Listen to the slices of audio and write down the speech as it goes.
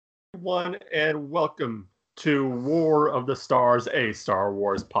everyone, and welcome to War of the Stars, a Star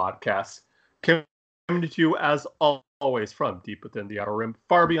Wars podcast. Coming to you, as always, from deep within the Outer Rim,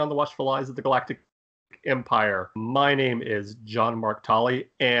 far beyond the watchful eyes of the Galactic Empire. My name is John Mark Tolley,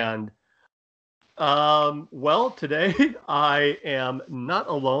 and, today I am not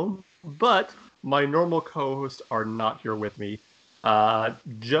alone, but my normal co-hosts are not here with me.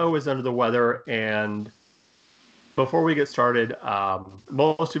 Joe is under the weather, and before we get started,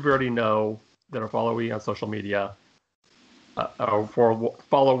 most of you already know that are following on social media,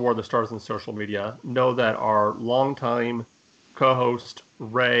 follow War of the Stars on social media, know that our longtime co-host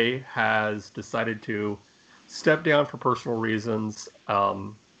Ray has decided to step down for personal reasons.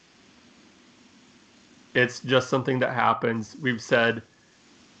 It's just something that happens. We've said,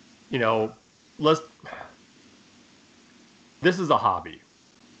 this is a hobby.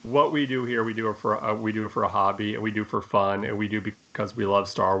 What we do here, we do it for a hobby, and we do for fun, and we do because we love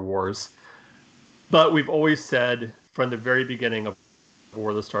Star Wars. But we've always said from the very beginning of War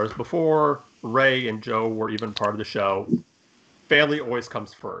of the Stars, before Ray and Joe were even part of the show, family always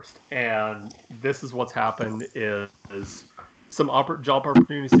comes first. And this is what's happened: is some job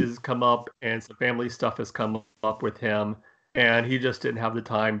opportunities come up, and some family stuff has come up with him, and he just didn't have the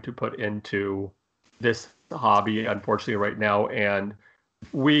time to put into this hobby, unfortunately, right now. And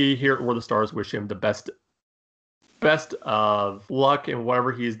we here at War of the Stars wish him the best of luck in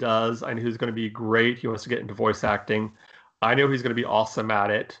whatever he does. I know he's going to be great. He wants to get into voice acting. I know he's going to be awesome at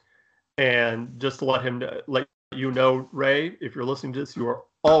it. And just to let you know, Ray, if you're listening to this, you are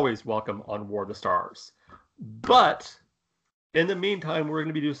always welcome on War of the Stars. But in the meantime, we're going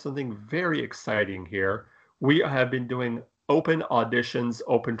to be doing something very exciting here. We have been doing open auditions,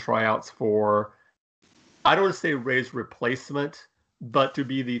 open tryouts for, I don't want to say Ray's replacement, but to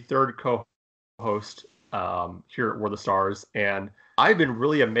be the third co-host here at War of the Stars. And I've been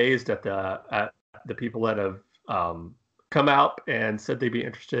really amazed at the people that have come out and said they'd be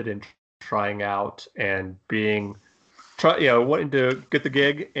interested in trying out and wanting to get the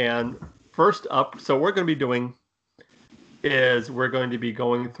gig. And first up, so we're going to be doing is we're going to be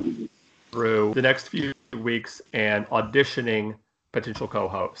going through the next few weeks and auditioning potential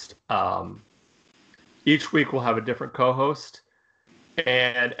co-host. Each week we'll have a different co-host.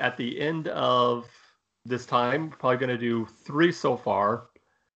 And at the end of this time, we're probably going to do 3 so far.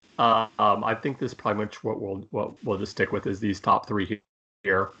 I think this is probably much what we'll just stick with is these top 3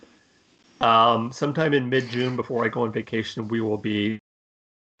 here. Sometime in mid-June, before I go on vacation, we will be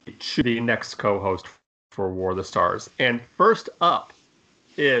the next co-host for War of the Stars. And first up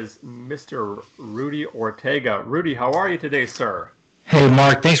is Mr. Rudy Ortega. Rudy, how are you today, sir? Hey,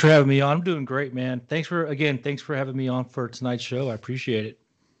 Mark, thanks for having me on. I'm doing great, man. Thanks for having me on for tonight's show. I appreciate it.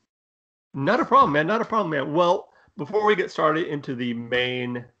 Not a problem, man. Not a problem, man. Well, before we get started into the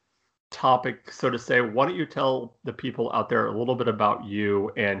main topic, so to say, why don't you tell the people out there a little bit about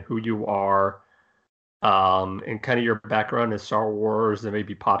you and who you are, and kind of your background in Star Wars and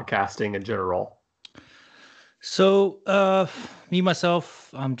maybe podcasting in general. So, me,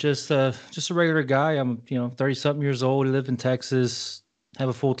 myself, I'm just a regular guy. I'm, 30-something years old. I live in Texas, have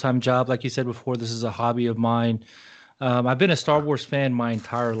a full-time job. Like you said before, this is a hobby of mine. I've been a Star Wars fan my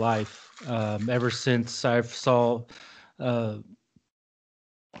entire life. Ever since I saw A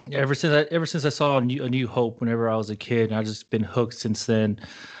New Hope whenever I was a kid, and I've just been hooked since then.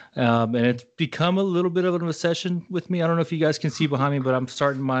 And it's become a little bit of an obsession with me. I don't know if you guys can see behind me, but I'm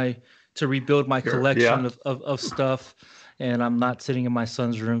starting to rebuild my collection of stuff, and I'm not sitting in my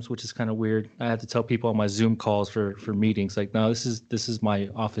son's rooms, which is kind of weird. I have to tell people on my Zoom calls for meetings, like, no, this is my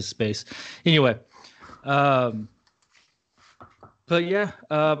office space. Anyway, but yeah,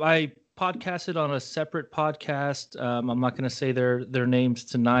 I podcasted on a separate podcast. I'm not going to say their names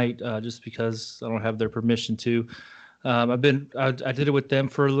tonight, just because I don't have their permission to. I did it with them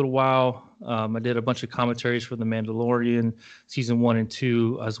for a little while. I did a bunch of commentaries for The Mandalorian season 1 and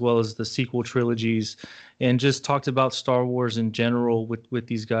 2, as well as the sequel trilogies, and just talked about Star Wars in general with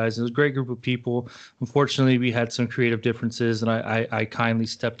these guys. It was a great group of people. Unfortunately, we had some creative differences, and I kindly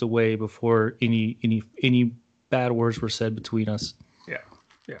stepped away before any bad words were said between us. Yeah.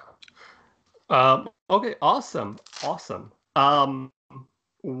 Okay. Awesome.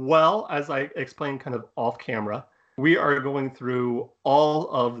 Well, as I explained kind of off camera, we are going through all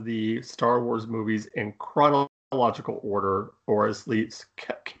of the Star Wars movies in chronological order, or at least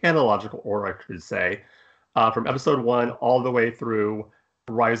chronological order, I should say, from episode 1 all the way through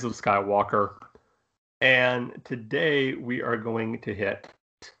Rise of Skywalker. And today we are going to hit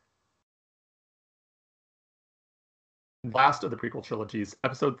the last of the prequel trilogies,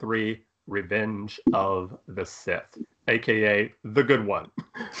 episode 3, Revenge of the Sith. aka the good one.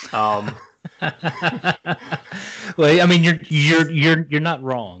 Um, Well, I mean, you're not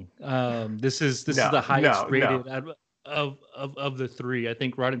wrong. This is the highest no. rated of the three. I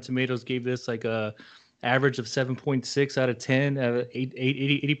think Rotten Tomatoes gave this like a average of 7.6 out of 10,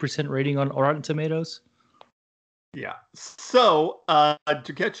 80% rating on Rotten Tomatoes. Yeah. So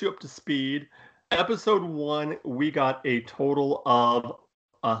to get you up to speed, episode 1 we got a total of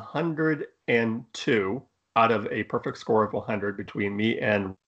 102 out of a perfect score of 100 between me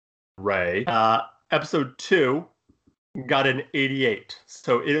and Ray. Episode 2 got an 88.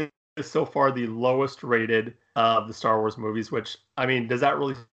 So it is so far the lowest rated of the Star Wars movies, which, I mean, does that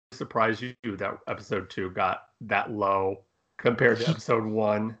really surprise you that episode 2 got that low compared to episode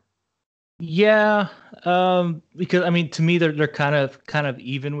 1? Yeah, because I mean, to me, they're kind of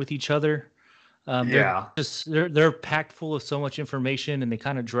even with each other. Yeah. They're packed full of so much information, and they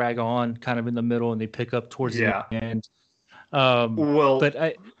kind of drag on, kind of in the middle, and they pick up towards the end. Well,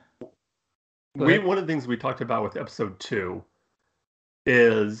 but one of the things we talked about with episode 2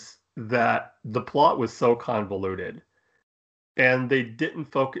 is that the plot was so convoluted, and they didn't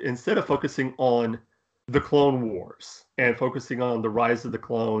focus, instead of focusing on the Clone Wars and focusing on the rise of the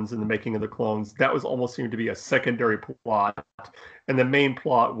clones and the making of the clones, that was almost seemed to be a secondary plot, and the main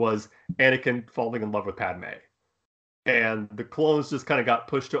plot was Anakin falling in love with Padme, and the clones just kind of got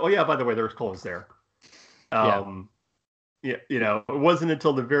pushed to, oh yeah, by the way, there's clones there. Yeah, it wasn't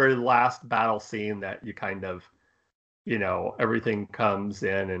until the very last battle scene that you kind of, everything comes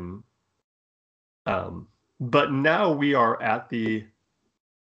in, and but now we are at the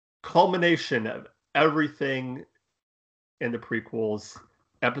culmination of everything in the prequels,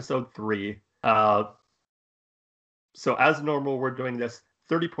 episode 3. So as normal, we're doing this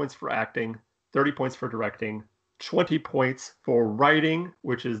 30 points for acting, 30 points for directing, 20 points for writing,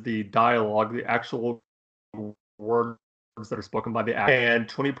 which is the dialogue, the actual words that are spoken by the actor, and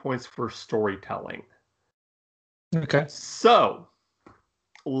 20 points for storytelling. Okay. So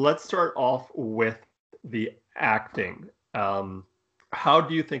let's start off with the acting. How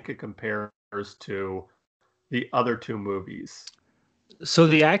do you think it compares to the other two movies? So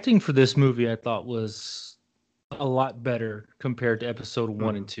the acting for this movie, I thought, was a lot better compared to episode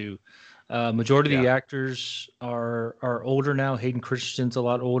 1 and 2. Majority of the actors are older now. Hayden Christensen's a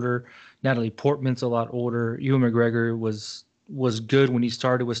lot older. Natalie Portman's a lot older. Ewan McGregor was good when he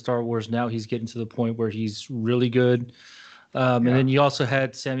started with Star Wars. Now he's getting to the point where he's really good. And then you also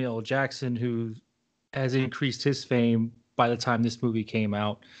had Samuel L. Jackson, who has increased his fame by the time this movie came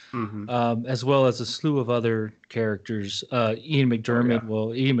out, as well as a slew of other characters. Ian McDermott.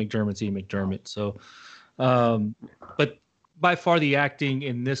 Well, Ian McDermott's Ian McDermott. So, but by far the acting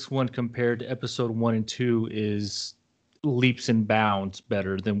in this one compared to episode 1 and 2 is leaps and bounds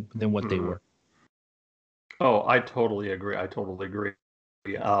better than what they were. Oh, I totally agree.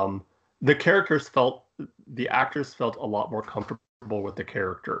 The actors felt a lot more comfortable with the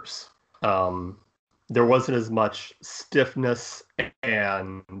characters. There wasn't as much stiffness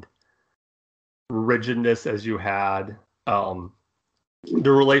and rigidness as you had.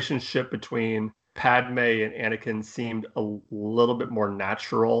 The relationship between Padme and Anakin seemed a little bit more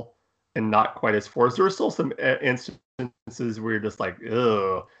natural and not quite as forced. There were still some instances where you're just like,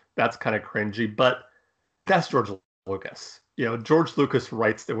 ugh, that's kind of cringy, but that's George Lucas. George Lucas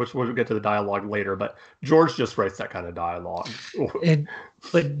writes that, which we'll get to the dialogue later, but George just writes that kind of dialogue.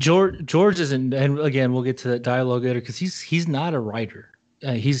 But George isn't, and again, we'll get to that dialogue later, because he's not a writer.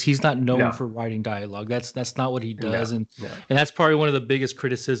 He's not known for writing dialogue. That's not what he does, and that's probably one of the biggest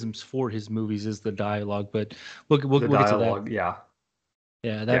criticisms for his movies is the dialogue. But we'll get to that.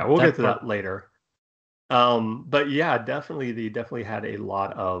 We'll get to that later. But yeah, definitely they definitely had a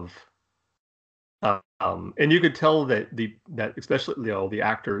lot of, and you could tell that especially the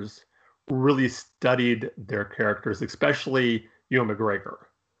actors really studied their characters, especially Ewan McGregor.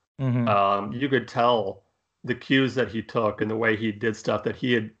 You could tell the cues that he took and the way he did stuff, that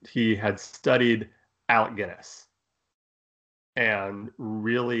he had studied Alec Guinness, and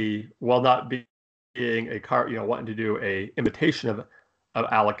really, while not being wanting to do a imitation of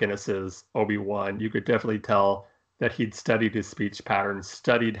Alec Guinness's Obi-Wan, you could definitely tell that he'd studied his speech patterns,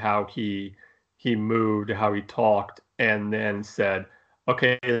 studied how he moved, how he talked, and then said,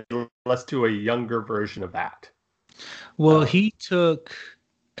 okay, let's do a younger version of that. Well, he took,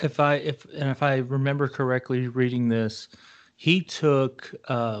 if I remember correctly reading this, he took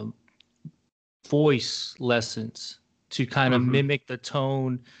voice lessons to kind of mimic the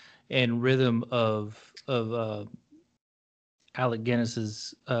tone and rhythm of Alec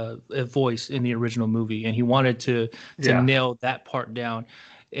Guinness's voice in the original movie, and he wanted to nail that part down.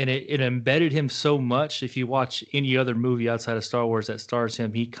 and it embedded him so much. If you watch any other movie outside of Star Wars that stars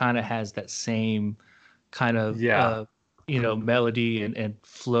him, he kind of has that same kind of Yeah. melody and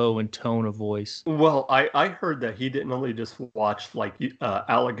flow and tone of voice. Well, I heard that he didn't only just watch like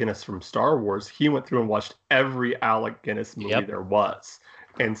Alec Guinness from Star Wars. He went through and watched every Alec Guinness movie Yep. there was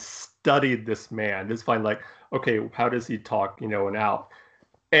and studied this man. Just find like, okay, how does he talk, and out.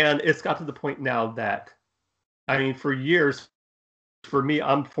 And it's got to the point now that, I mean, for years, for me,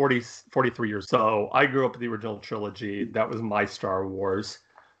 I'm 43 years. So I grew up with the original trilogy. That was my Star Wars.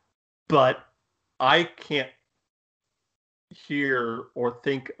 But I can't hear or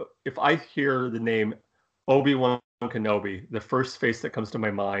think, if I hear the name Obi-Wan Kenobi, the first face that comes to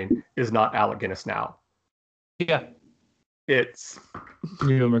my mind is not Alec Guinness now. Yeah. It's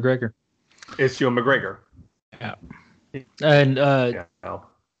Ewan McGregor. It's Ewan McGregor. Yeah. And Yeah.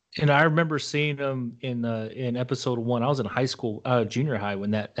 and I remember seeing him in episode 1. I was in high school, junior high,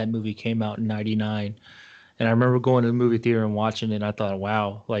 when that movie came out in '99, and I remember going to the movie theater and watching it. And I thought,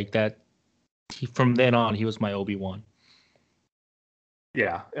 wow, like that. From then on, he was my Obi-Wan.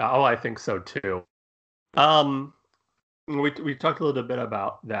 Yeah. Oh, I think so too. We talked a little bit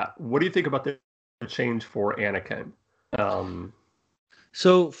about that. What do you think about the change for Anakin?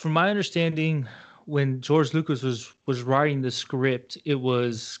 So, from my understanding, when George Lucas was writing the script, it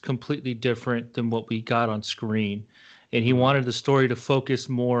was completely different than what we got on screen, and he wanted the story to focus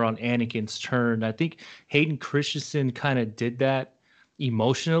more on Anakin's turn. I think Hayden Christensen kind of did that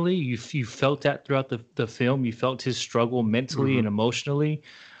emotionally. You felt that throughout the film. You felt his struggle mentally and emotionally.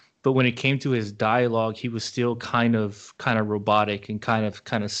 But when it came to his dialogue, he was still kind of robotic and kind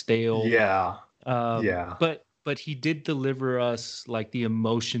of stale. Yeah. Yeah. But he did deliver us like the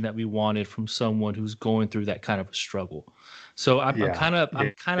emotion that we wanted from someone who's going through that kind of a struggle. So I'm kind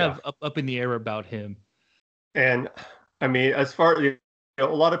of up in the air about him. And I mean, as far a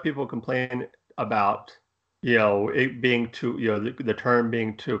lot of people complain about it being too the turn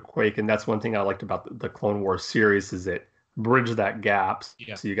being too quick, and that's one thing I liked about the Clone Wars series is it bridged that gap.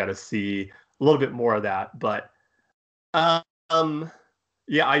 Yeah. So you got to see a little bit more of that. But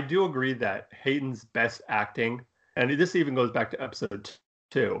yeah, I do agree that Hayden's best acting, and this even goes back to episode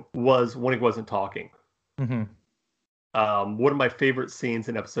 2, was when he wasn't talking. Mm-hmm. One of my favorite scenes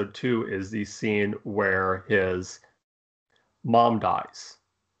in episode 2 is the scene where his mom dies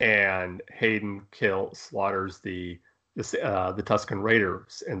and Hayden slaughters the Tusken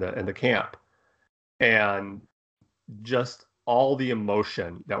Raiders in the camp, and just all the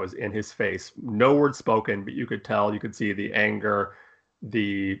emotion that was in his face. No words spoken, but you could see the anger,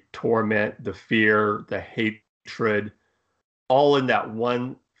 the torment, the fear, the hatred, all in that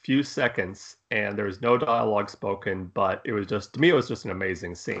one few seconds. And there was no dialogue spoken, but it was just, to me, it was just an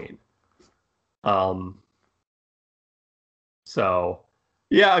amazing scene. So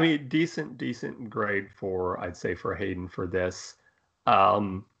yeah, I mean, decent grade I'd say for Hayden for this.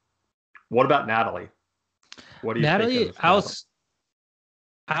 What about Natalie? What do you think of Natalie?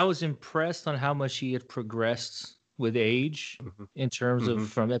 I was impressed on how much she had progressed with age in terms of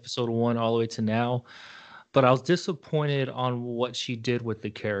from episode 1 all the way to now. But I was disappointed on what she did with the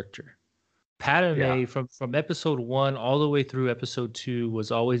character. Padme from episode 1 all the way through episode 2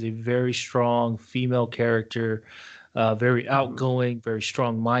 was always a very strong female character, very outgoing, very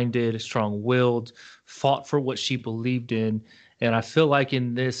strong-minded, strong-willed, fought for what she believed in. And I feel like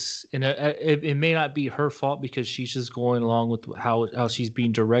in this, it may not be her fault because she's just going along with how she's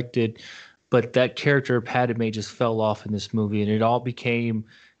being directed, but that character Padme just fell off in this movie, and it all became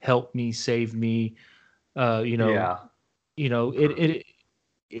help me, save me. It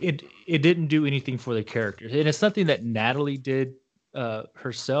didn't do anything for the character, and it's something that Natalie did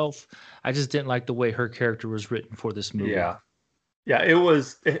herself. I just didn't like the way her character was written for this movie. Yeah,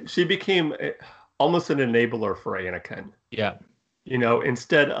 she became almost an enabler for Anakin. Yeah.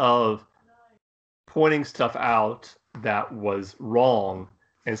 Instead of pointing stuff out that was wrong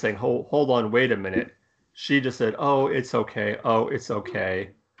and saying, hold on, wait a minute, she just said, oh, it's okay. Oh, it's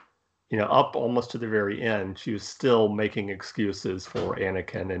okay. Up almost to the very end, she was still making excuses for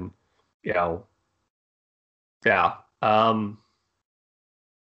Anakin, and yeah.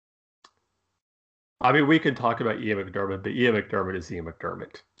 I mean, we could talk about Ian McDiarmid, but Ian McDiarmid is Ian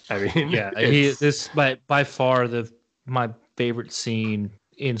McDiarmid. I mean, this by far my favorite scene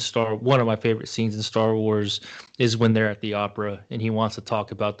one of my favorite scenes in Star Wars is when they're at the opera and he wants to talk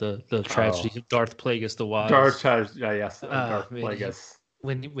about the tragedy of Darth Plagueis the Wise. Darth Plagueis.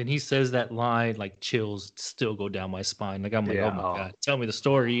 When he says that line, like chills still go down my spine. Like I'm like, oh my God, tell me the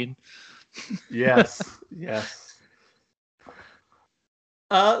story, Ian. Yes.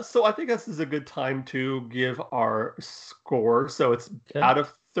 So I think this is a good time to give our score. So it's out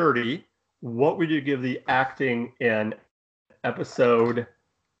of 30, what would you give the acting in episode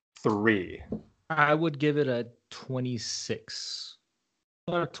 3? I would give it a 26.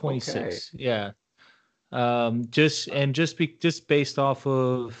 About a 26. Okay. Yeah. Just based off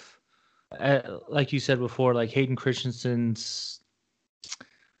of like you said before, like Hayden Christensen's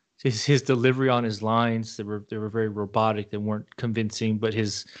his delivery on his lines, they were very robotic. They weren't convincing, but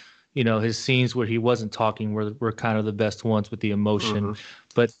his scenes where he wasn't talking were kind of the best ones with the emotion. Mm-hmm.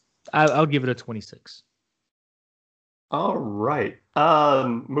 But I'll give it a 26. All right.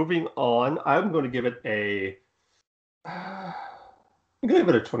 Moving on, I'm going to give it a. I'm going to give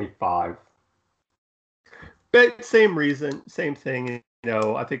it a 25. But same reason, same thing.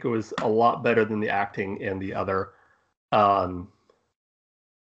 I think it was a lot better than the acting in the other.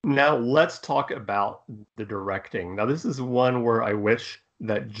 Now let's talk about the directing. Now this is one where I wish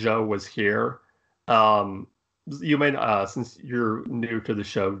that Joe was here. You may, since you're new to the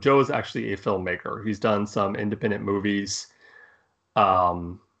show, Joe is actually a filmmaker. He's done some independent movies.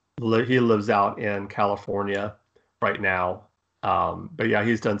 He lives out in California right now. But yeah,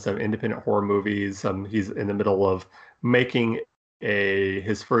 he's done some independent horror movies. He's in the middle of making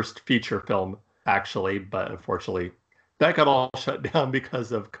his first feature film, actually, but unfortunately, that got all shut down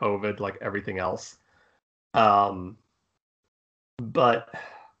because of COVID, like everything else. But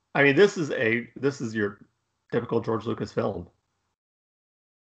I mean, this is your typical George Lucas film.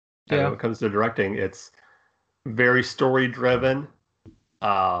 And Yeah. when it comes to directing, it's very story driven.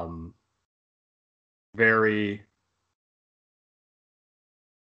 Very.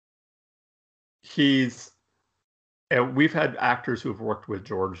 And we've had actors who've worked with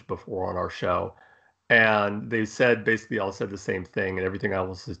George before on our show, and they said basically all said the same thing, and everything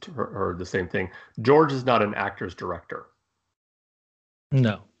else has heard the same thing. George is not an actor's director.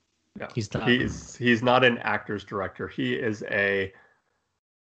 No, No, he's not. He's not an actor's director. He is a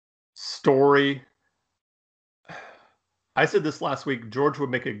story. I said this last week. George would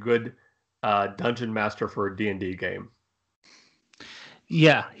make a good dungeon master for a D&D game.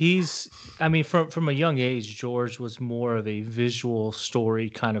 Yeah, I mean, from a young age, George was more of a visual story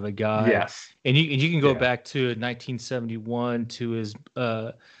kind of a guy. Yes. And you can go back to 1971 to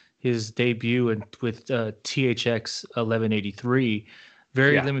his debut with THX 1183.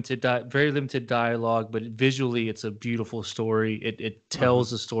 Very limited dialogue, but visually it's a beautiful story. It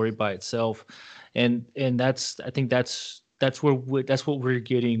tells the story by itself, and I think that's what we're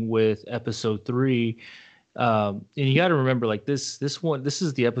getting with episode 3. And you got to remember, like this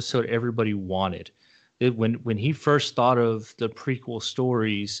is the episode everybody wanted. When he first thought of the prequel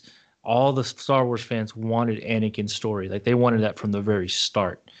stories, all the Star Wars fans wanted Anakin's story. Like they wanted that from the very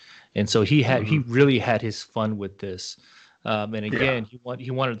start, and so he really had his fun with this. And again, he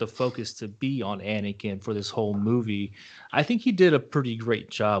wanted the focus to be on Anakin for this whole movie. I think he did a pretty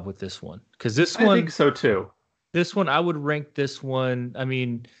great job with this one, because I think so too. This one, I would rank this one. I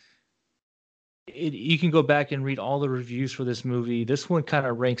mean, you can go back and read all the reviews for this movie. This one kind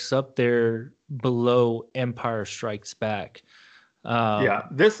of ranks up there below Empire Strikes Back.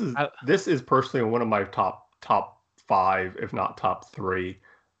 This is personally one of my top 5, if not top 3,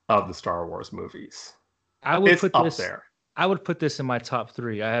 of the Star Wars movies. It's up there. I would put this in my top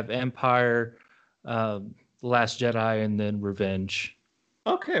 3. I have Empire, Last Jedi, and then Revenge.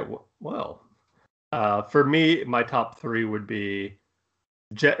 Okay, well, for me, my top 3 would be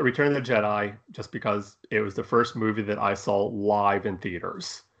Return of the Jedi, just because it was the first movie that I saw live in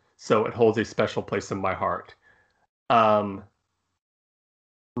theaters, so it holds a special place in my heart. Rogue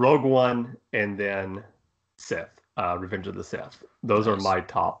One, and then Sith, Revenge of the Sith. Those are my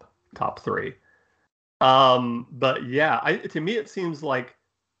top 3. But yeah, to me it seems like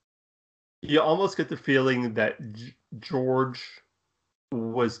you almost get the feeling that George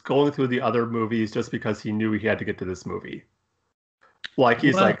was going through the other movies just because he knew he had to get to this movie. Like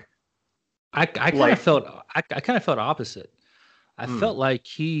he's I kind of felt opposite. I felt like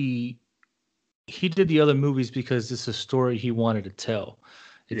he did the other movies because it's a story he wanted to tell.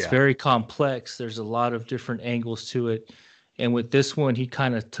 It's very complex. There's a lot of different angles to it. And with this one, he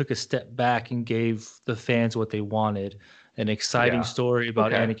kind of took a step back and gave the fans what they wanted. An exciting story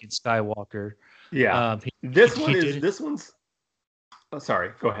about Anakin Skywalker. Yeah. This one's oh,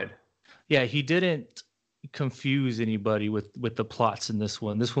 sorry, go ahead. Yeah, he didn't confuse anybody with the plots in this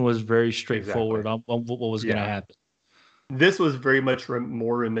one. This one was very straightforward on what was going to happen. This was very much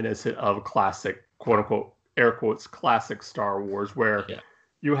more reminiscent of classic, quote unquote, air quotes, classic Star Wars, where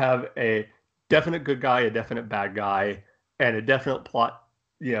you have a definite good guy, a definite bad guy, and a definite plot.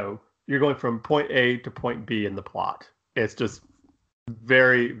 You're going from point A to point B in the plot. It's just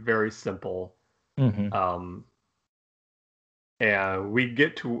very, very simple. and we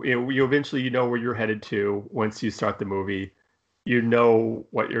get to you eventually know where you're headed to once you start the movie. You know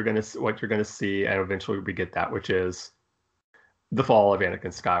what you're gonna see, and eventually we get that, which is the fall of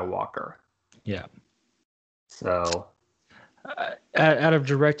Anakin Skywalker. Yeah. So, out of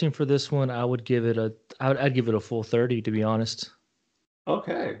directing for this one, I would give it I'd give it a full 30, to be honest.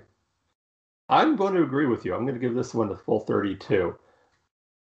 okay, I'm going to agree with you. I'm going to give this one a full 32.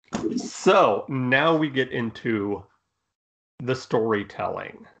 So now we get into the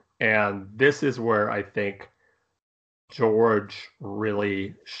storytelling, and this is where I think George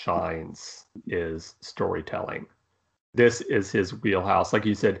really shines, is storytelling. This is his wheelhouse. Like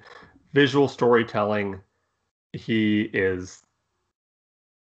you said, visual storytelling, he is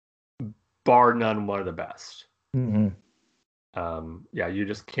bar none one of the best. Mm-hmm. Yeah, you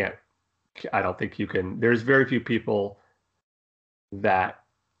just can't. I don't think you can. There's very few people that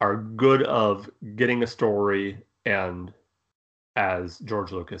are good of getting a story and as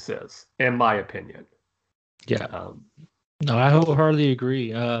George Lucas is, in my opinion. Yeah. No, I wholeheartedly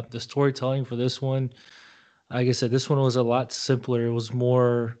agree. The storytelling for this one, like I said, this one was a lot simpler. It was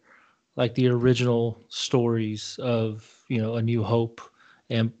more like the original stories of, A New Hope.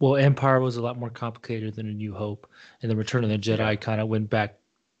 And well, Empire was a lot more complicated than A New Hope. And the Return of the Jedi kind of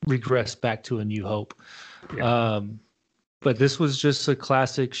regressed back to A New Hope. Yeah. But this was just a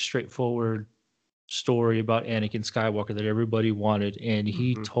classic, straightforward story about Anakin Skywalker that everybody wanted, and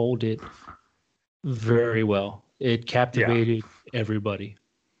he told it very well. It captivated everybody.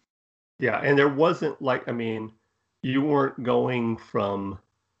 Yeah, and there wasn't you weren't going from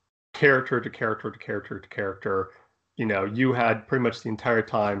character to character to character to character. You had pretty much the entire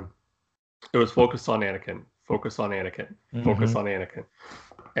time it was focused on Anakin, focus on Anakin, focus on Anakin.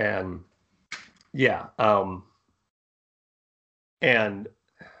 And and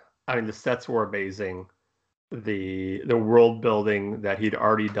I mean the sets were amazing. The world building that he'd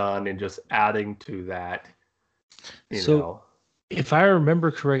already done and just adding to that. If I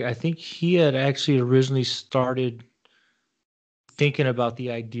remember correct, I think he had actually originally started thinking about the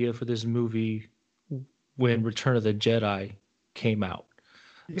idea for this movie when Return of the Jedi came out.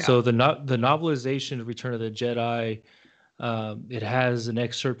 Yeah. So the novelization of Return of the Jedi, it has an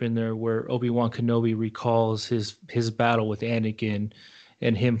excerpt in there where Obi-Wan Kenobi recalls his battle with Anakin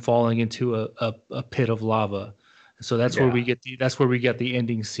and him falling into a pit of lava. So that's where we get the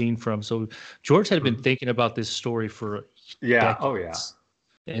ending scene from. So George had been thinking about this story for decades.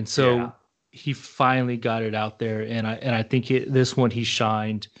 And so he finally got it out there, and I think this one he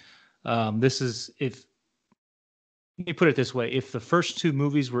shined. This is, if let me put it this way: if the first two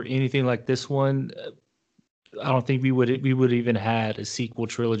movies were anything like this one, I don't think we would even had a sequel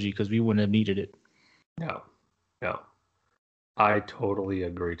trilogy, because we wouldn't have needed it. No. I totally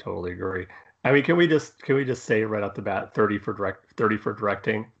agree. I mean, can we just say right off the bat, 30 for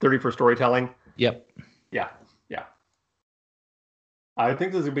directing, 30 for storytelling? Yep. Yeah. I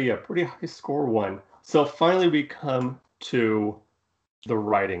think this would be a pretty high score one. So finally we come to the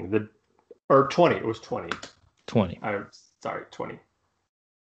writing. 20. It was 20. 20. I'm sorry, 20.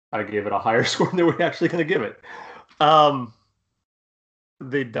 I gave it a higher score than we're actually going to give it.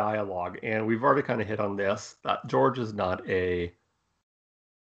 The dialogue, and we've already kind of hit on this. George is not a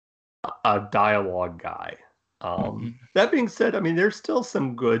dialogue guy. That being said, I mean, there's still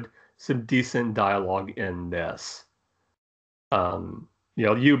some decent dialogue in this.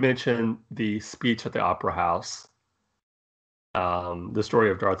 You mentioned the speech at the Opera House, the story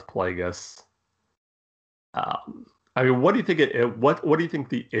of Darth Plagueis. I mean, what do you think what do you think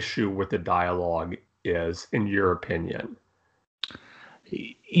the issue with the dialogue is, in your opinion?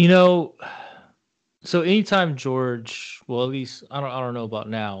 So anytime George, well, at least I don't know about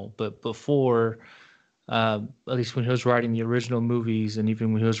now, but before, at least when he was writing the original movies, and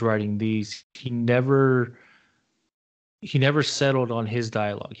even when he was writing these, he never settled on his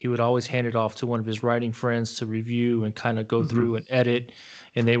dialogue. He would always hand it off to one of his writing friends to review and kind of go through and edit,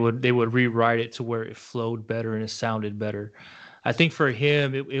 and they would rewrite it to where it flowed better and it sounded better. I think for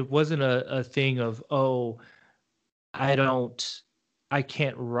him, it wasn't a thing of, I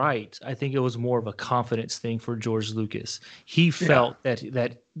can't write. I think it was more of a confidence thing for George Lucas. He felt that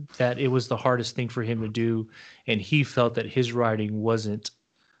it was the hardest thing for him to do, and he felt that his writing wasn't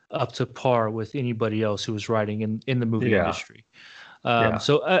up to par with anybody else who was writing in the movie industry.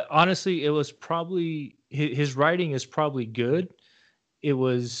 So honestly, it was probably his writing is probably good. It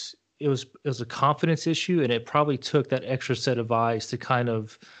was a confidence issue, and it probably took that extra set of eyes to kind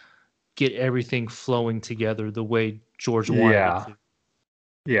of get everything flowing together the way George wanted it to.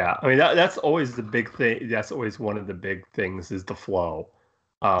 Yeah, I mean that's always the big thing. That's always one of the big things, is the flow.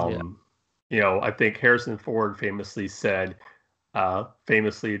 I think Harrison Ford famously said,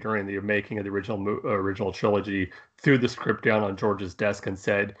 famously during the making of the original trilogy, threw the script down on George's desk and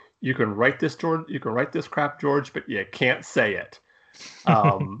said, "You can write this, George. You can write this crap, George, but you can't say it."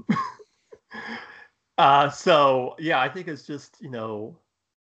 Um, so yeah, I think it's just,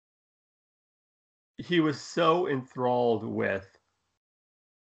 he was so enthralled with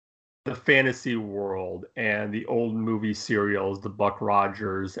the fantasy world and the old movie serials, the Buck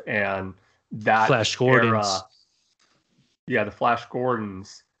Rogers and that Flash Gordon's. era. Yeah, the Flash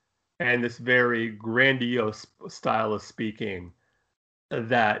Gordons and this very grandiose style of speaking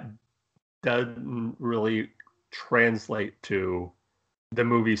that doesn't really translate to the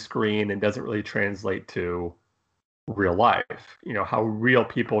movie screen and doesn't really translate to real life. How real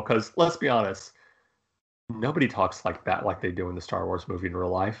people, because let's be honest, nobody talks like that like they do in the Star Wars movie in real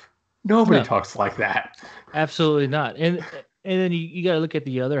life. Nobody No, talks like that. absolutely not. And then you got to look at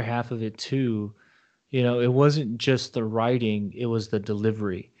the other half of it too. It wasn't just the writing, it was the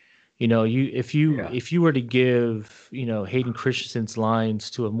delivery. Yeah. If you were to give, Hayden Christensen's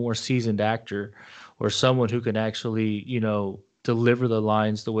lines to a more seasoned actor or someone who can actually, deliver the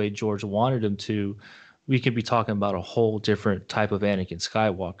lines the way George wanted him to, we could be talking about a whole different type of Anakin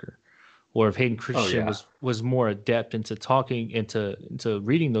Skywalker. Or if Hayden Oh Christensen yeah. was more adept into talking, into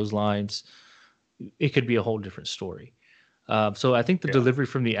reading those lines, it could be a whole different story. So I think the Yeah. delivery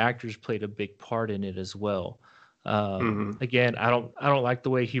from the actors played a big part in it as well. Mm-hmm. Again, I don't like the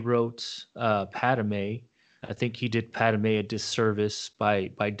way he wrote Padme. I think he did Padme a disservice by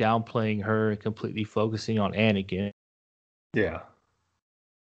downplaying her and completely focusing on Anakin. Yeah.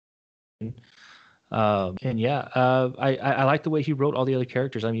 And yeah, I like the way he wrote all the other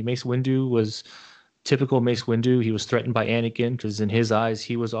characters. I mean, Mace Windu was typical Mace Windu. He was threatened by Anakin because in his eyes,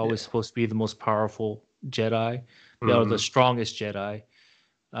 he was Yeah. always supposed to be the most powerful Jedi, the Mm-hmm. strongest Jedi.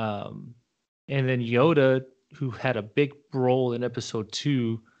 Um, and then Yoda, who had a big role in episode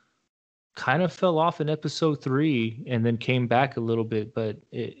 2, kind of fell off in episode 3 and then came back a little bit, but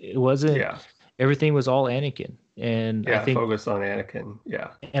it wasn't, Yeah. everything was all Anakin. And I Yeah. think, Focus on Anakin.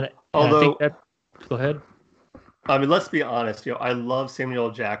 Yeah. and I think Although, that, go ahead. I mean, let's be honest. I love Samuel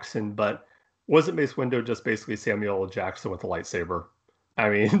L. Jackson, but wasn't Mace Windu just basically Samuel L. Jackson with a lightsaber? I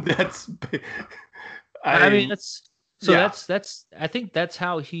mean, I mean, I, yeah, I think that's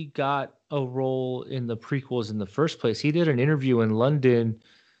how he got a role in the prequels in the first place. He did an interview in London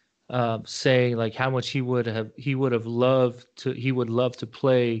saying like how much he would love to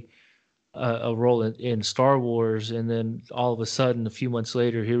play a role in Star Wars, and then all of a sudden, a few months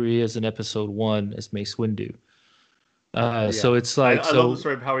later, here he is in Episode 1 as Mace Windu. So yeah. it's I, like I love the so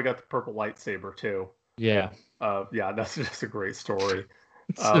story of how he got the purple lightsaber too. yeah. Yeah, that's just a great story.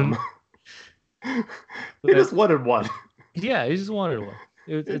 So, Um, he just wanted one. yeah, he just wanted one.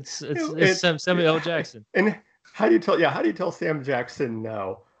 It's and, Samuel L. Jackson. and how do you tell? Yeah, how do you tell Sam Jackson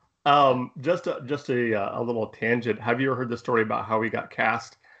no? Just a little tangent. Have you ever heard the story about how he got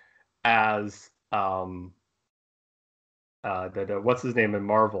cast as what's his name in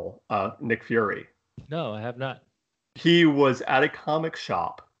Marvel? Nick Fury. No, I have not. He was at a comic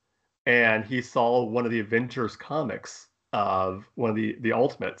shop and he saw one of the Avengers comics of one of the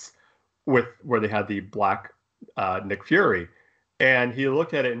Ultimates with where they had the black Nick Fury, and he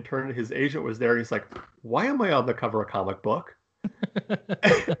looked at it and turned. His agent was there. And he's like, "Why am I on the cover of a comic book?"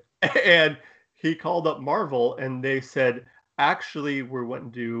 And he called up Marvel, and they said, "Actually,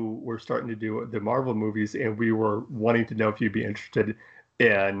 we're starting to do the Marvel movies, and we were wanting to know if you'd be interested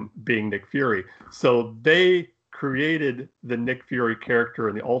in being Nick Fury." So they created the Nick Fury character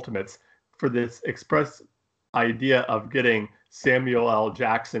in the Ultimates for this express idea of getting Samuel L.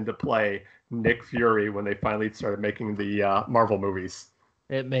 Jackson to play Nick Fury when they finally started making the Marvel movies.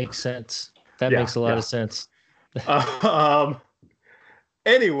 It makes sense. That Yeah, makes a lot yeah. of sense. Um,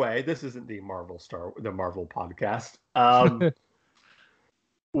 anyway, this isn't the Marvel podcast.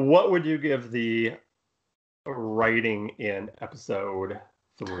 What would you give the writing in episode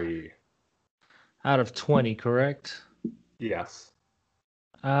 3? Out of 20, correct? Yes.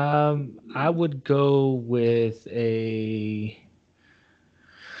 I would go with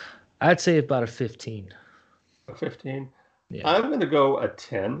I'd say about a 15. A 15. Yeah. I'm going to go a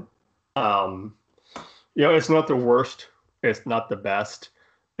 10. Um, it's not the worst. It's not the best.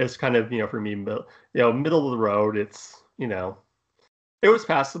 It's kind of, for me, middle of the road. It was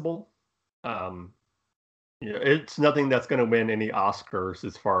passable. Um, it's nothing that's going to win any Oscars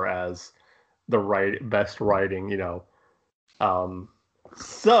as far as the best writing. Um,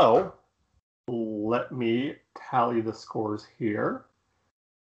 so let me tally the scores here,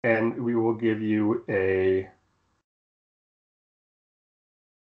 and we will give you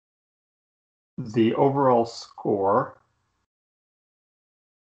the overall score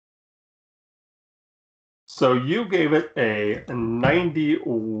So you gave it a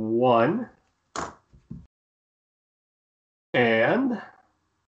 91. And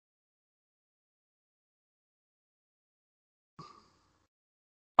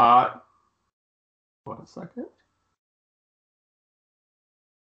one second.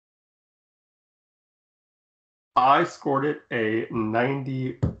 I scored it a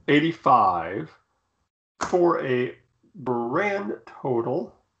 85 for a brand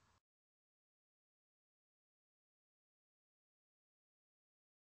total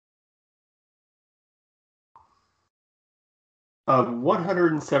of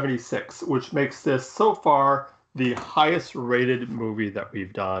 176, which makes this so far the highest rated movie that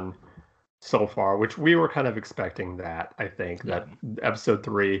we've done so far, which we were kind of expecting that. I think that episode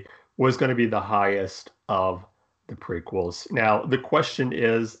 3 was going to be the highest of the prequels. Now, the question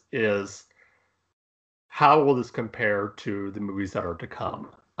is how will this compare to the movies that are to come?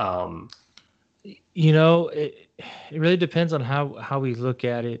 It really depends on how we look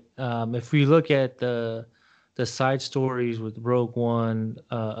at it. If we look at the side stories with Rogue One,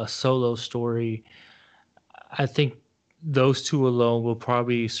 a Solo story, I think those two alone will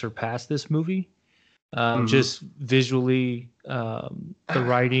probably surpass this movie. Just visually, the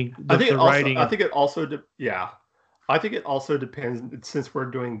writing. I think it also depends, since we're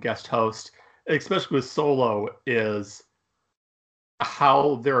doing guest host, especially with Solo, is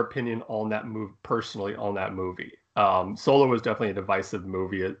how their opinion on that movie, personally on that movie. Solo was definitely a divisive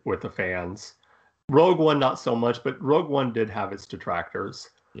movie with the fans. Rogue One, not so much, but Rogue One did have its detractors.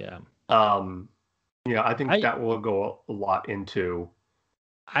 Yeah. I think that will go a lot into.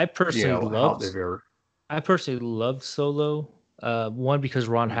 I personally loved Solo. One, because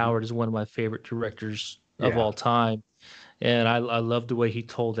Ron Howard is one of my favorite directors of all time, and I love the way he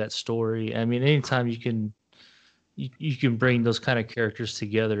told that story. I mean, anytime you can bring those kind of characters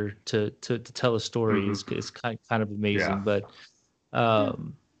together to tell a story is kind of amazing. Yeah. But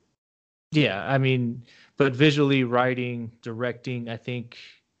I mean, but visually, writing, directing, I think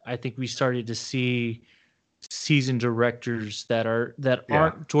we started to see seasoned directors that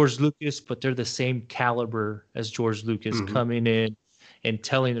aren't George Lucas, but they're the same caliber as George Lucas, coming in and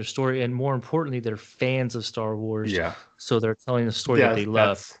telling their story, and more importantly, they're fans of Star Wars. Yeah. So they're telling the story that they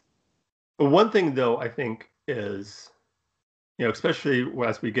love. One thing, though, I think is, especially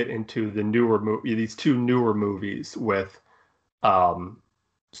as we get into the these two newer movies with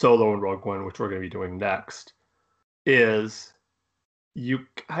Solo and Rogue One, which we're going to be doing next, is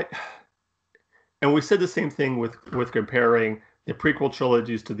and we said the same thing with comparing the prequel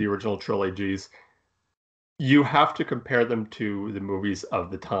trilogies to the original trilogies. You have to compare them to the movies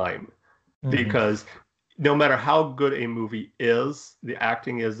of the time, because no matter how good a movie is, the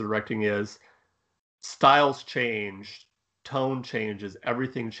acting is, the directing is, styles change, tone changes,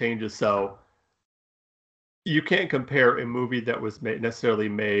 everything changes. So you can't compare a movie that was necessarily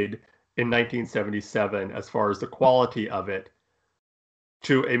made in 1977 as far as the quality of it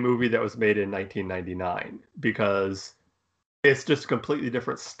to a movie that was made in 1999, because it's just a completely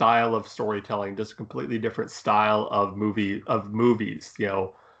different style of storytelling, just a completely different style of movies.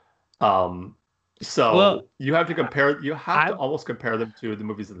 So you have to compare. You have to almost compare them to the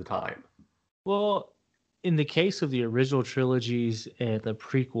movies of the time. Well, in the case of the original trilogies and the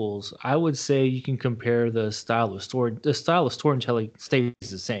prequels, I would say you can compare the style of story. The style of storytelling stays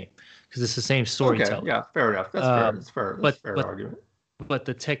the same because it's the same storytelling. Okay, yeah, fair enough. That's fair. That's fair. That's fair argument. But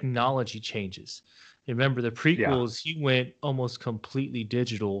the technology changes. Remember, the prequels, he went almost completely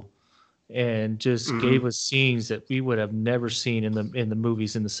digital and just gave us scenes that we would have never seen in the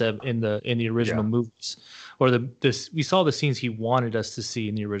movies in the original movies, or we saw the scenes he wanted us to see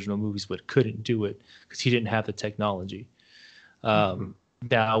in the original movies but couldn't do it because he didn't have the technology.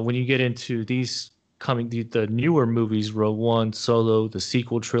 Now when you get into these the newer movies, Rogue One, Solo, the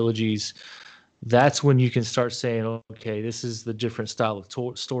sequel trilogies, that's when you can start saying, okay, this is the different style of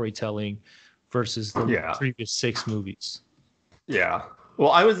storytelling versus the previous 6 movies. Yeah. Well,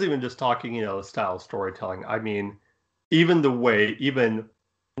 I was even just talking, style of storytelling. I mean, even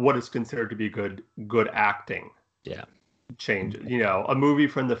what is considered to be good acting. Yeah. Changes. A movie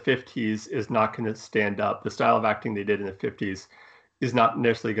from the 50s is not going to stand up. The style of acting they did in the 50s is not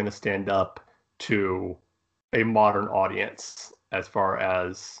necessarily going to stand up to a modern audience as far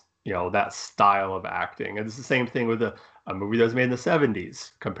as, that style of acting. And it's the same thing with a movie that was made in the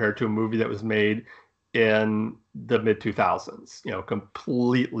 70s compared to a movie that was made in the mid 2000s,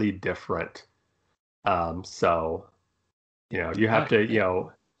 completely different. So, you have to,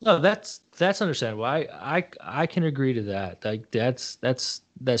 No, that's understandable. I can agree to that. Like that's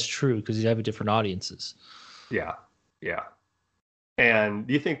true because you have different audiences. Yeah. And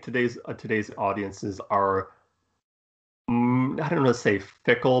do you think today's audiences are I don't know, say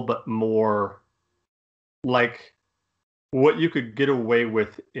fickle, but more like what you could get away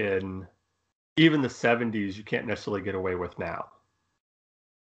with in even the 70s, you can't necessarily get away with now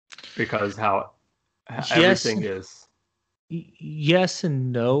because how Yes, everything is. yes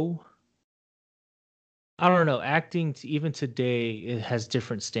and no. I don't know. Acting even today it has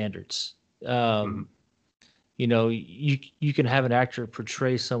different standards. Mhm. Um, you can have an actor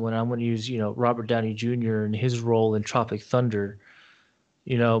portray someone. I'm going to use Robert Downey Jr. and his role in Tropic Thunder.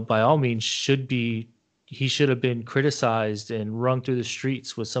 By all means, he should have been criticized and rung through the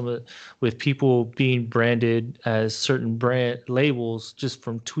streets with people being branded as certain brand labels just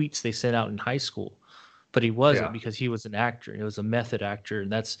from tweets they sent out in high school. But he wasn't Yeah. because he was an actor. He was a method actor,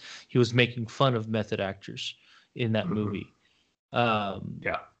 and he was making fun of method actors in that Mhm. movie. Um,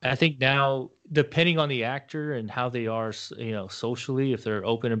 Yeah. I think now, depending on the actor and how they are, socially, if they're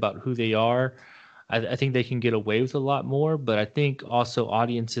open about who they are, I think they can get away with a lot more. But I think also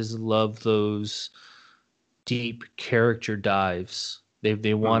audiences love those deep character dives. Mhm.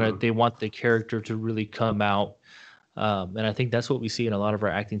 they want the character to really come out, and I think that's what we see in a lot of our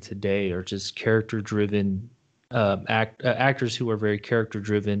acting today, are just character driven actors who are very character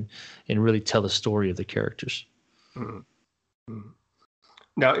driven and really tell the story of the characters. Mhm. Mhm.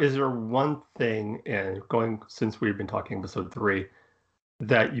 Now, is there one thing, and going since we've been talking episode 3,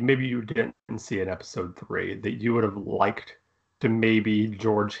 that maybe you didn't see in episode 3 that you would have liked to maybe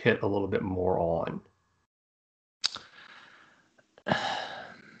George hit a little bit more on?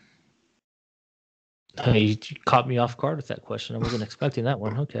 Hey, you caught me off guard with that question. I wasn't expecting that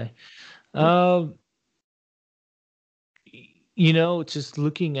one. Okay. Um, just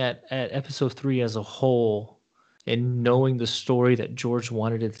looking at episode 3 as a whole and knowing the story that George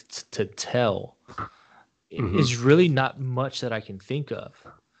wanted it to tell Hmm. is really not much that I can think of.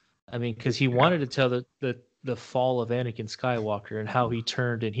 I mean, because he Yeah. wanted to tell the fall of Anakin Skywalker and how he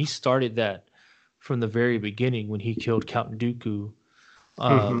turned, and he started that from the very beginning when he killed Count Dooku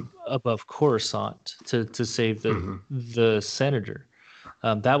Hmm. above Coruscant to save Hmm. the senator.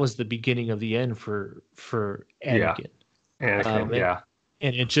 That was the beginning of the end for Yeah. Anakin, Anakin. and Yeah.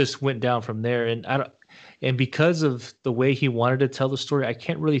 it just went down from there. And I don't, and because of the way he wanted to tell the story, I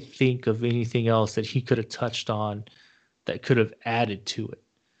can't really think of anything else that he could have touched on that could have added to it.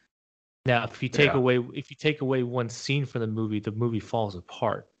 Now, Yeah. if you take away one scene from the movie falls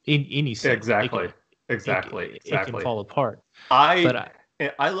apart. In any scene, Exactly. Exactly. it can Exactly. fall apart. But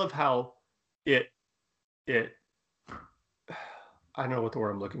I I love how it it I don't know what the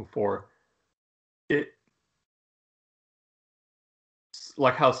word I'm looking for. It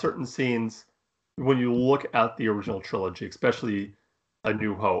like how certain scenes, when you look at the original trilogy, especially A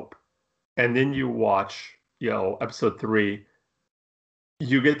New Hope, and then you watch, episode 3,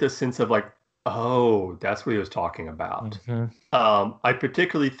 you get this sense of like, oh, that's what he was talking about. Mhm. I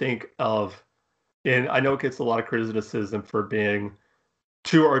particularly think of, and I know it gets a lot of criticism for being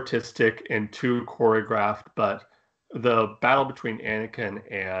too artistic and too choreographed, but the battle between Anakin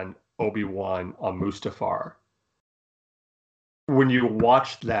and Obi-Wan on Mustafar, when you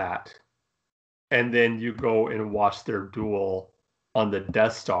watch that and then you go and watch their duel on the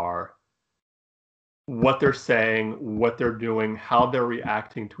Death Star, what they're saying, what they're doing, how they're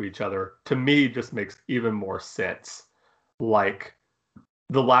reacting to each other, to me just makes even more sense. Like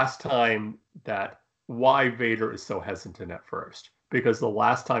the last time that why Vader is so hesitant at first, because the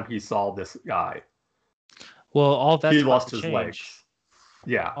last time he saw this guy, Well, all he that's about lost to his change. legs.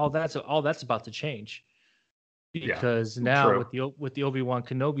 Yeah, All that's about to change yeah, because now true. with the Obi-Wan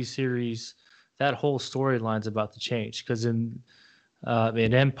Kenobi series, that whole storyline's about to change. Because in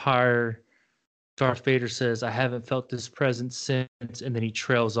Empire, Darth Vader says, "I haven't felt this presence since," and then he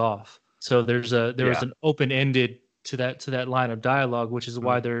trails off. So there was Yeah. an open ended to that line of dialogue, which is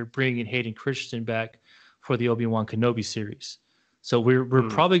why Mm, they're bringing Hayden Christensen back for the Obi-Wan Kenobi series. So we're mm,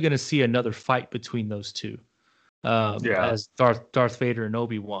 probably going to see another fight between those two, yeah. as Darth Vader and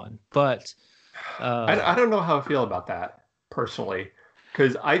Obi-Wan. But I um, don't know how I feel about that personally,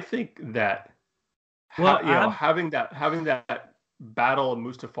 because I think that well, I'm having that battle of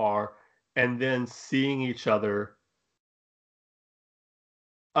Mustafar and then seeing each other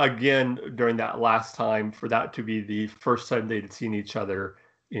again during that last time, for that to be the first time they'd seen each other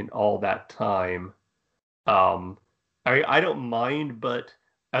in all that time. Um, I don't mind, but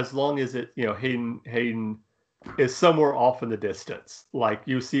as long as Hayden is somewhere off in the distance, like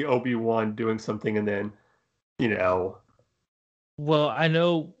you see Obi-Wan doing something, and then you know, well, I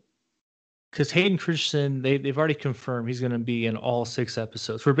know because Hayden Christensen, they've already confirmed he's going to be in all 6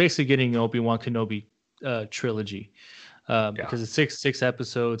 episodes. We're basically getting an Obi-Wan Kenobi trilogy, yeah, because it's six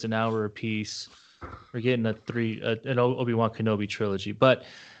episodes, an hour apiece. We're getting an Obi-Wan Kenobi trilogy, but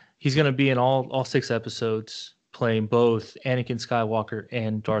he's going to be in all 6 episodes, playing both Anakin Skywalker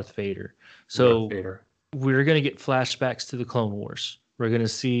and Darth Vader. So Darth Vader. we're going to get flashbacks to the Clone Wars. We're going to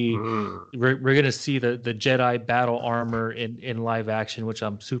see Mm. we're going to see the Jedi battle armor in live action, which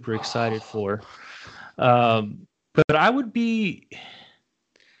I'm super excited for. But I would be,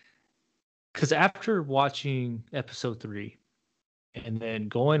 because after watching Episode 3 and then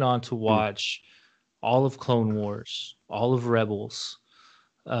going on to watch all of Clone Wars, all of Rebels,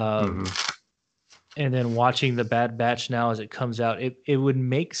 and then watching the Bad Batch now as it comes out, it would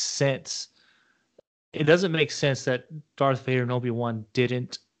make sense. It doesn't make sense that Darth Vader and Obi-Wan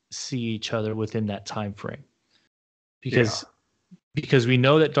didn't see each other within that time frame, because we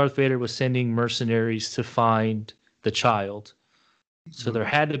know that Darth Vader was sending mercenaries to find the child. So there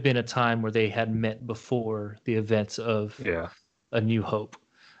had to have been a time where they had met before the events of A New Hope.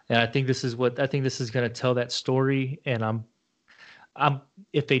 And I think this is going to tell that story. And I'm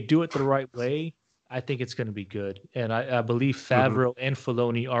if they do it the right way, I think it's going to be good. And I believe Favreau and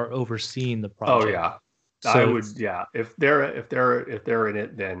Filoni are overseeing the project. Oh yeah, so I would. Yeah, if they're in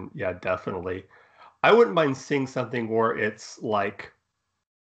it, then yeah, definitely. I wouldn't mind seeing something where it's like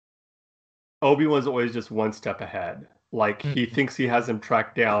Obi-Wan's always just one step ahead. Like he thinks he has him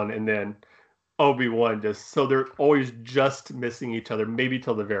tracked down, and then Obi-Wan so they're always just missing each other, maybe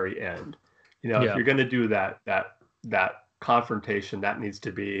till the very end. If you're gonna do that confrontation, that needs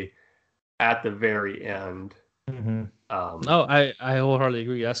to be at the very end. I wholeheartedly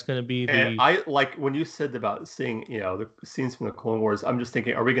agree. That's going to be the. And I like when you said about seeing the scenes from the Clone Wars. I'm just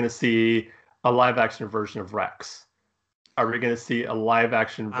thinking, are we going to see a live action version of Rex? Are we going to see a live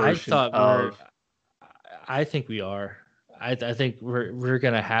action version of? I think we are. I think we're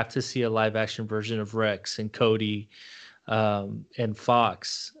going to have to see a live action version of Rex and Cody, and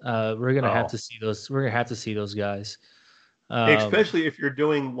Fox. We're going to have to see those. We're going to have to see those guys. Especially if you're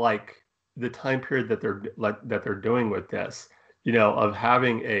doing like the time period that they're doing with this, of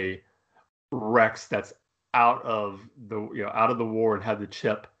having a Rex that's out of the war and had the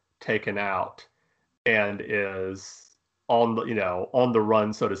chip taken out and is on the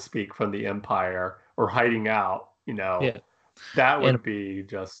run, so to speak, from the Empire, or hiding out, that would be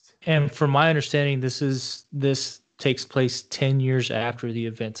just. And from my understanding, this takes place 10 years after the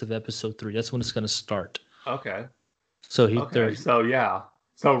events of Episode 3. That's when it's going to start. Okay. So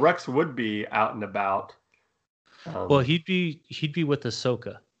So Rex would be out and about. Well, he'd be with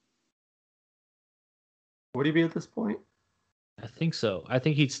Ahsoka. Would he be at this point? I think so. I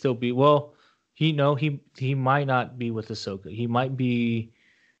think he'd still be. Well, he might not be with Ahsoka. He might be.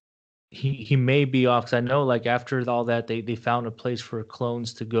 He may be off, because I know, like, after all that, they found a place for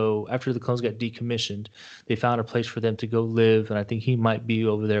clones to go. After the clones got decommissioned, they found a place for them to go live, and I think he might be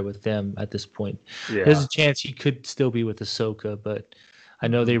over there with them at this point. Yeah. There's a chance he could still be with Ahsoka, but I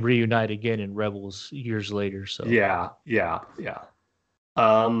know they reunite again in Rebels years later. So yeah.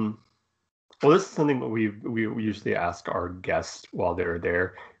 Well, this is something that we usually ask our guests while they're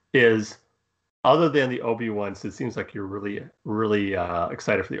there is, other than the Obi-Wan, so it seems like you're really, really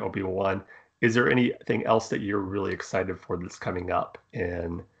excited for the Obi-Wan. Is there anything else that you're really excited for that's coming up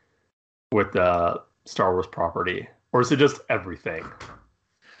with the Star Wars property? Or is it just everything?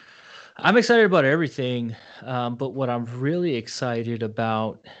 I'm excited about everything, but what I'm really excited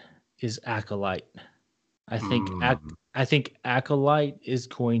about is Acolyte. I think Acolyte is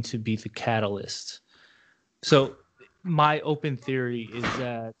going to be the catalyst. So my open theory is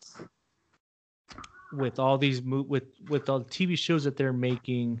that with all these with all the TV shows that they're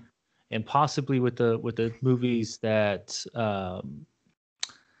making, and possibly with the movies that they're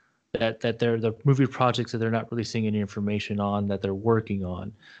the movie projects that they're not releasing any information on, that they're working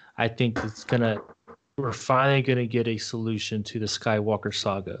on, I think we're finally gonna get a solution to the Skywalker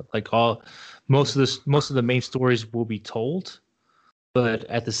saga. Like most of the main stories will be told, but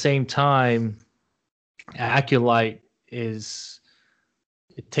at the same time, Acolyte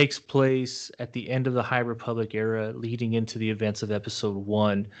it takes place at the end of the High Republic era, leading into the events of Episode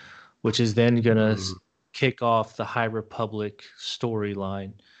 1, which is then going to kick off the High Republic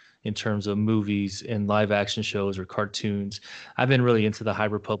storyline in terms of movies and live action shows or cartoons. I've been really into the High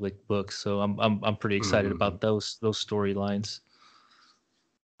Republic books, so I'm pretty excited about those storylines.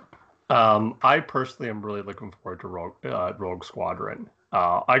 I personally am really looking forward to Rogue Squadron.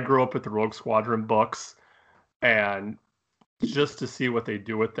 I grew up with the Rogue Squadron books, and just to see what they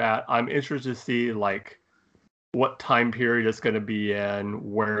do with that. I'm interested to see like what time period it's going to be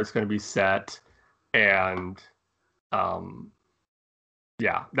in, where it's going to be set, and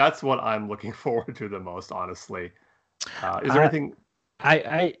that's what I'm looking forward to the most, honestly. Is there anything?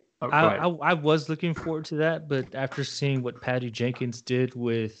 Oh, go I, ahead. I was looking forward to that, but after seeing what Patty Jenkins did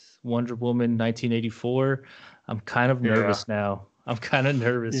with Wonder Woman 1984, I'm kind of Yeah. nervous now. I'm kind of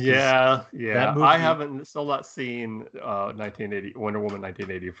nervous because Yeah, that yeah. I movie, haven't still not seen 1980 Wonder Woman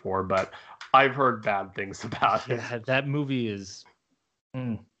 1984, but I've heard bad things about it. yeah, that movie is,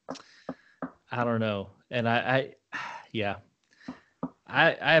 mm, I don't know, and yeah,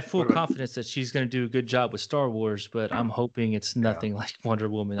 I have full What about confidence that she's going to do a good job with Star Wars, but I'm hoping it's yeah? nothing like Wonder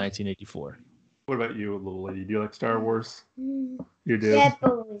Woman 1984. What about you, little lady? Do you like Star Wars? Mm, You do.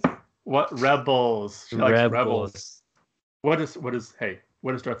 Rebels. What Rebels? She likes Rebels. Rebels. What does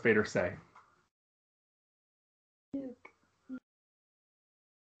Darth Vader say?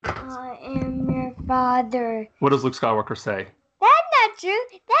 I am your father. What does Luke Skywalker say? That's not true.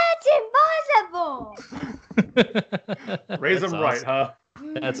 That's impossible. Raise That's him right, awesome. huh?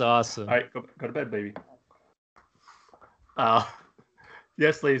 That's awesome. All right, go to bed, baby.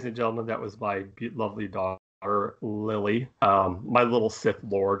 Yes, ladies and gentlemen, that was my lovely daughter, Lily, my little Sith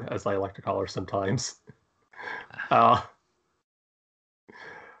Lord, as I like to call her sometimes.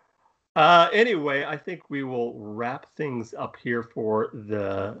 Anyway, I think we will wrap things up here for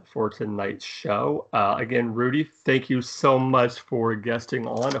tonight's show. Again, Rudy, thank you so much for guesting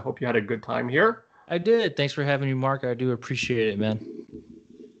on. I hope you had a good time here. I did. Thanks for having me, Mark. I do appreciate it, man.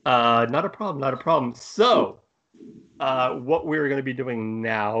 Not a problem, not a problem. So, what we're going to be doing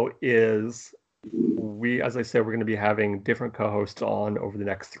now is as I said, we're going to be having different co-hosts on over the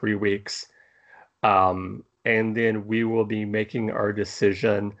next 3 weeks. And then we will be making our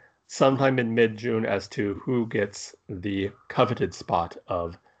decision sometime in mid-June as to who gets the coveted spot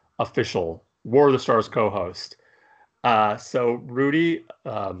of official War of the Stars co-host. So, Rudy,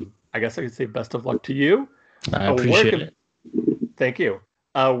 I guess I could say best of luck to you. I appreciate it. Thank you.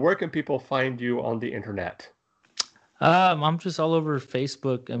 Where can people find you on the internet? I'm just all over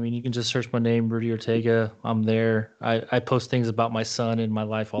Facebook. I mean, you can just search my name, Rudy Ortega. I'm there. I post things about my son and my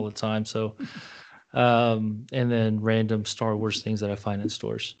life all the time. So, and then random Star Wars things that I find in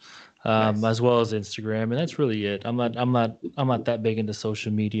stores, Nice. as well as Instagram, and that's really it. I'm not that big into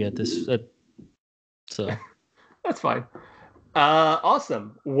social media so That's fine.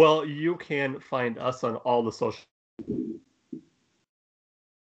 Awesome. Well, you can find us on all the social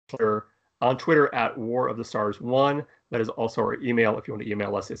on Twitter at War of the Stars 1. That is also our email. If you want to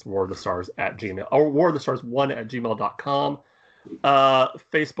email us, it's warofthestars@gmail or warofthestars1@gmail.com.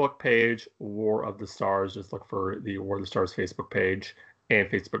 Facebook page, War of the Stars. Just look for the War of the Stars Facebook page and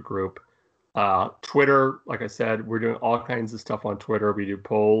Facebook group. Twitter, like I said, we're doing all kinds of stuff on Twitter. We do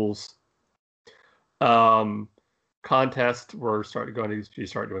polls. Contest. We're going to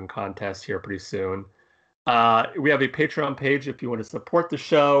start doing contests here pretty soon. We have a Patreon page if you want to support the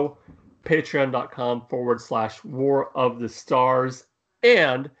show. Patreon.com/War of the Stars.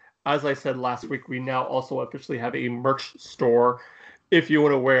 And as I said last week, we now also officially have a merch store. If you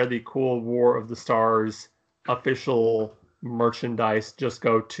want to wear the cool War of the Stars official merchandise, just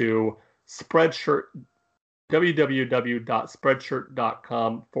go to Spreadshirt,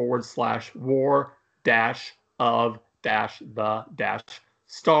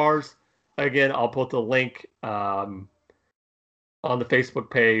 www.spreadshirt.com/war-of-the-stars. Again, I'll put the link on the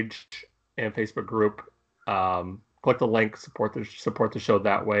Facebook page and Facebook group. Click the link, support the show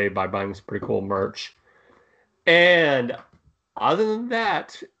that way by buying some pretty cool merch. And other than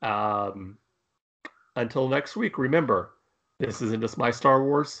that, until next week, remember, this isn't just my Star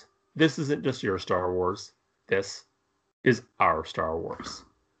Wars. This isn't just your Star Wars. This is our Star Wars.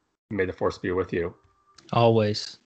 May the Force be with you. always.